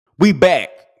We back.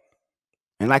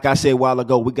 And like I said a while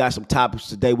ago, we got some topics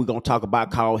today. We're going to talk about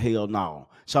called Hell No.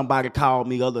 Somebody called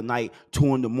me the other night,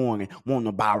 2 in the morning, wanting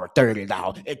to borrow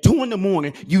 $30. At 2 in the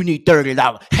morning, you need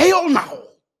 $30. Hell no.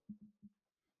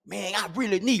 Man, I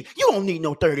really need, you don't need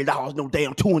no $30 no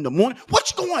damn 2 in the morning.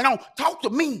 What's going on? Talk to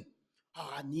me.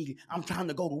 Oh, I need it. I'm trying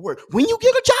to go to work. When you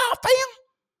get a job, fam,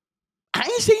 I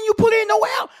ain't seen you put in no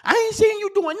out. I ain't seen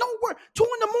you doing no work. 2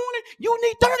 in the morning, you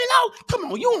need $30.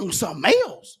 Come on, you on something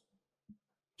else.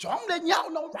 So I'm letting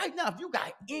y'all know right now, if you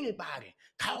got anybody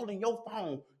calling your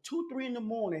phone 2, 3 in the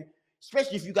morning,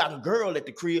 especially if you got a girl at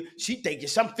the crib, she think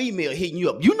it's some female hitting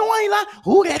you up. You know I ain't lying.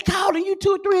 Who that calling you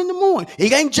 2 or 3 in the morning?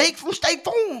 It ain't Jake from State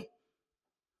Farm.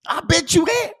 I bet you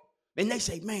that. And they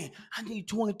say, man, I need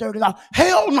 $20, $30.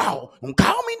 Hell no. Don't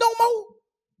call me no more.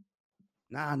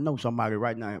 Now I know somebody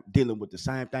right now dealing with the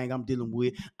same thing I'm dealing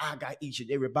with. I got each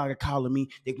and everybody calling me.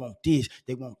 They want this,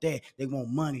 they want that, they want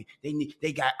money.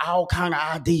 They got all kind of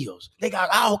ideas. They got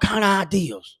all kind of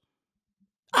ideas.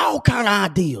 All kind of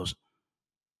ideas.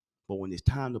 But when it's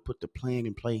time to put the plan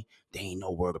in play, they ain't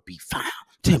nowhere to be found.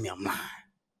 Tell me I'm lying.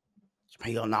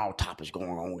 Hell no topics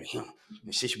going on with him.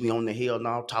 And since we on the hell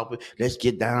no topic, let's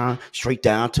get straight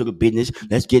down to the business.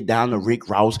 Let's get down to Rick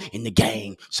Ross in the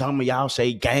game. Some of y'all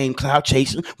say game cloud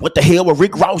chasing. What the hell was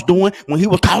Rick Ross doing when he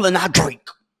was calling out Drake?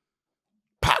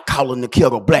 Pot calling the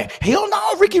killer black. Hell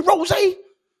no, Ricky Rose.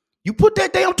 You put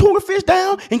that damn tuna fish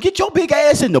down and get your big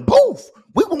ass in the booth.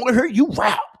 We want to hear you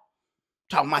rap.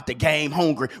 Talking about the game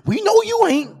hungry. We know you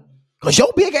ain't. Because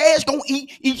your big ass gonna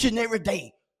eat each and every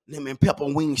day. Lemon pepper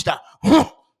wing stop.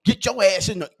 Get your ass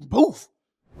in the booth.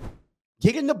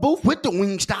 Get in the booth with the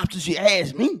wing stops as you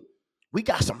ask me. We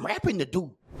got some rapping to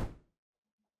do.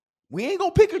 We ain't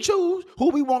gonna pick and choose who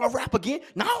we want to rap again.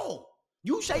 No.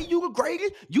 You say you the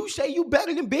greatest. You say you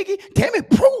better than Biggie. Damn it,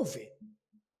 prove it.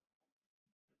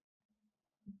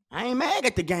 I ain't mad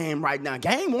at the game right now.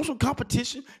 Game wants some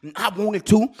competition. And I wanted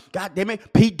to. God damn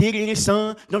it. P. Diddy and his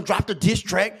son done dropped a diss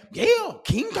track. Yeah,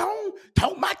 King Kong.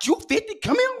 Talking about you 50.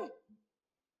 Come here.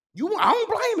 I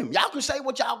don't blame him. Y'all can say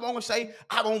what y'all want to say.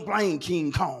 I don't blame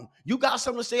King Kong. You got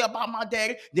something to say about my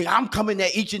daddy? Then I'm coming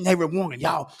at each and every one of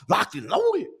y'all locked and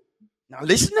loaded. Now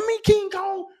listen to me, King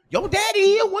Kong. Your daddy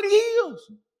is what he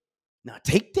is. Now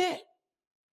take that.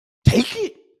 Take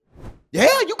it.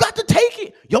 Yeah, you got to take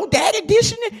it. Your daddy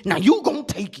dissing it. Now you gonna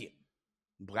take it.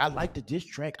 But I like the diss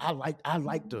track. I like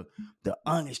the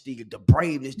honesty, the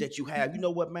braveness that you have. You know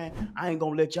what, man? I ain't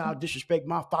gonna let y'all disrespect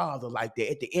my father like that.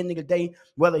 At the end of the day,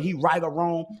 whether he right or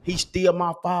wrong, he's still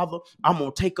my father. I'm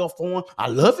gonna take up for him. I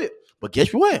love it. But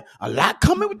guess what? A lot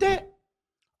coming with that.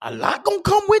 A lot gonna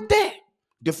come with that.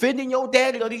 Defending your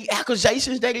daddy or the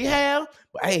accusations that he have.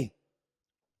 But hey,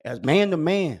 as man to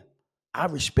man, I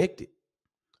respect it.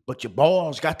 But your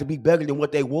balls got to be better than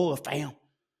what they were, fam.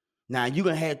 Now, you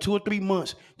gonna have 2 or 3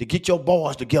 months to get your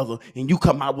balls together and you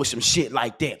come out with some shit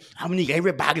like that. I need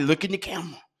everybody look in the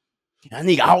camera. I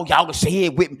need all y'all to say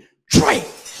it with me.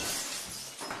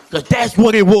 Trash. Because that's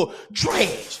what it was.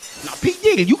 Trash. Now, P.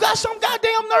 Diddy, you got some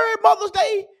goddamn nerd Mother's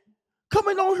Day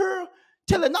coming on here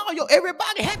telling all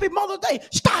everybody happy Mother's Day.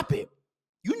 Stop it.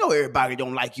 You know everybody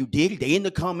don't like you, Diddy. They in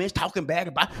the comments talking bad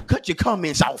about it. Cut your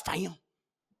comments off, fam.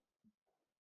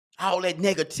 All that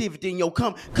negativity in your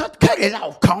cut it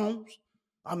off, Combs.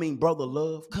 I mean, brother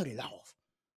love, cut it off.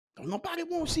 Don't nobody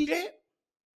want to see that.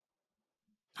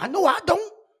 I know I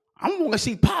don't. I want to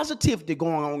see positivity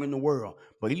going on in the world.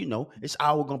 But you know, it's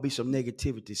always going to be some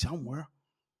negativity somewhere.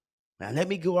 Now, let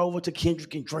me go over to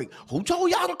Kendrick and Drake. Who told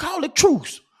y'all to call it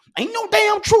truce? Ain't no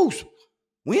damn truce.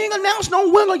 We ain't announced no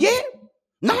winner yet.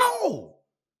 No.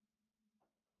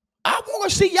 I want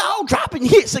to see y'all dropping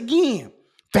hits again.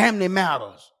 Family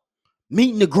Matters.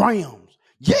 Meeting the Grams.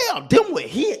 Yeah, them were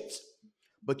hits.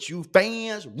 But you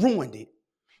fans ruined it.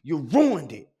 You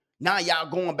ruined it. Now y'all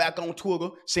going back on Twitter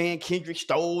saying Kendrick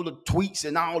stole the tweets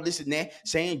and all this and that,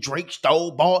 saying Drake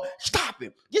stole ball. Stop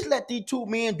it. Just let these two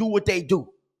men do what they do.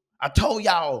 I told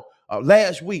y'all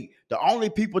last week, the only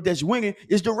people that's winning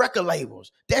is the record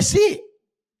labels. That's it.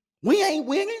 We ain't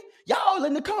winning. Y'all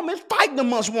in the comments fighting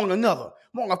amongst one another.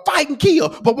 Want to fight and kill,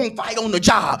 but won't fight on the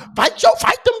job. Fight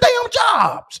them damn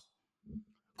jobs.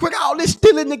 Quit all this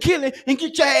stealing and killing and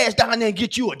get your ass down there and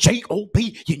get you a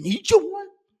J.O.P. You need you one.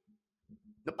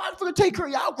 Nobody finna take care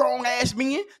of y'all grown ass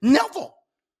men. Never.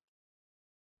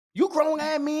 You grown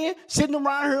ass men sitting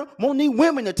around here won't need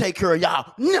women to take care of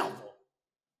y'all. Never.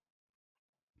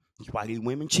 That's why these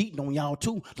women cheating on y'all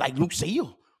too. Like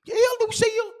Lucille. Yeah,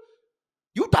 Lucille.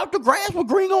 You thought the grass was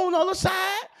green on the other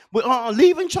side with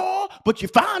leaving Charles, but you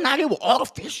found out it was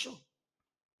artificial.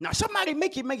 Now, somebody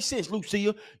make it make sense,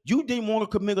 Lucille. You didn't want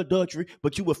to commit adultery,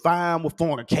 but you were fine with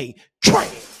fornicate. Trash.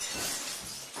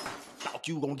 Thought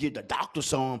you were going to give the doctor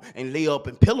some and lay up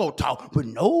and pillow talk. But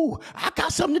no, I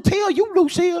got something to tell you,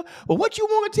 Lucille. But what you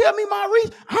want to tell me,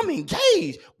 Maurice? I'm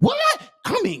engaged. What?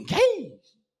 I'm engaged.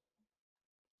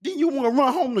 Then you want to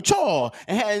run home to Charles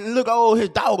and look at his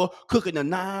daughter cooking a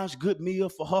nice, good meal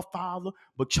for her father.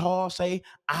 But Charles say,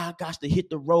 I got to hit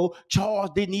the road.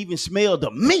 Charles didn't even smell the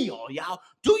meal, y'all.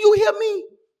 Do you hear me?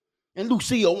 And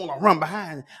Lucille want to run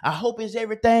behind. I hope it's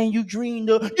everything you dreamed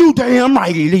of. You damn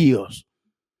right it is.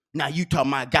 Now you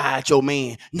talking about God, your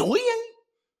man. No, he ain't.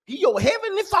 He your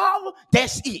heavenly father.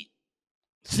 That's it.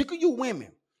 Sick of you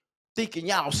women thinking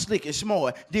y'all slick and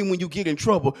smart. Then when you get in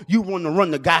trouble, you want to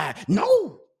run the guy.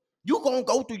 No. You're going to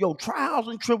go through your trials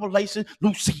and tribulations,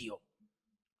 Lucille.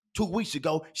 2 weeks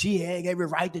ago, she had every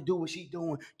right to do what she's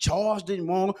doing. Charles didn't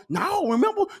want her. No,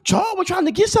 remember, Charles was trying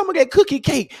to get some of that cookie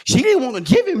cake. She didn't want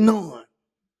to give him none.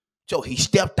 So he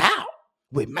stepped out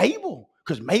with Mabel,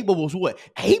 because Mabel was what?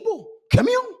 Able. Come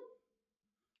here.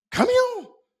 Come here.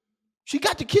 She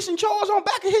got the kissing Charles on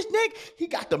back of his neck. He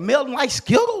got the melting like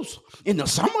Skittles in the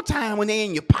summertime when they're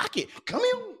in your pocket. Come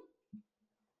here.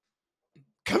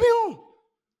 Come here.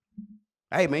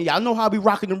 Hey, man, y'all know how I be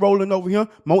rocking and rolling over here.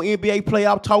 More NBA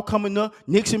playoff talk coming up.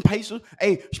 Knicks and Pacers.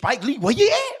 Hey, Spike Lee, where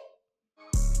you at?